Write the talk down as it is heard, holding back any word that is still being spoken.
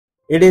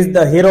It is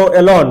the hero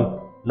alone,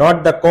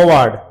 not the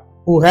coward,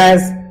 who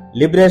has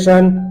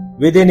liberation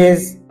within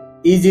his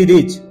easy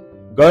reach.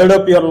 Gird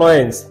up your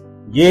loins,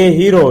 ye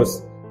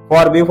heroes,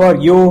 for before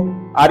you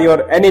are your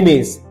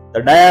enemies,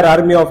 the dire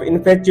army of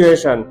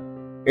infatuation.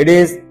 It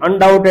is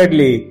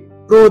undoubtedly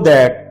true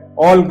that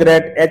all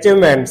great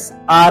achievements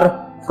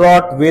are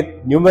fraught with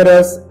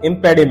numerous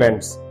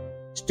impediments.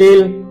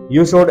 Still,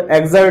 you should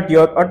exert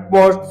your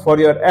utmost for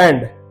your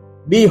end.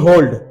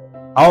 Behold,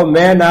 how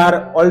men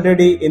are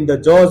already in the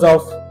jaws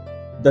of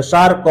the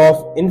shark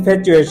of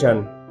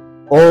infatuation.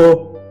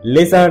 Oh,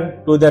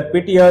 listen to their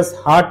piteous,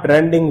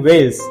 heart-rending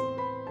wails.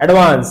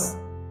 Advance,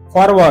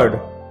 forward,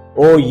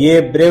 O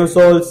ye brave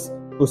souls,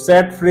 to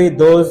set free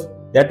those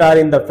that are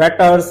in the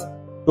fetters,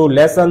 to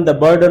lessen the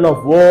burden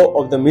of woe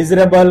of the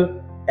miserable,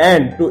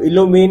 and to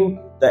illumine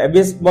the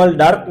abysmal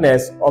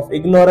darkness of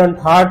ignorant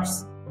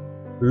hearts.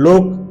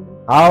 Look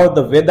how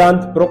the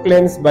Vedanta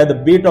proclaims by the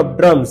beat of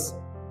drums,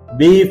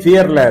 be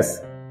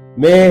fearless.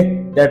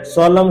 May that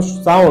solemn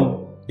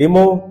sound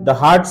remove the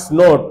heart's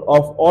note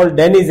of all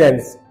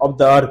denizens of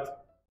the earth.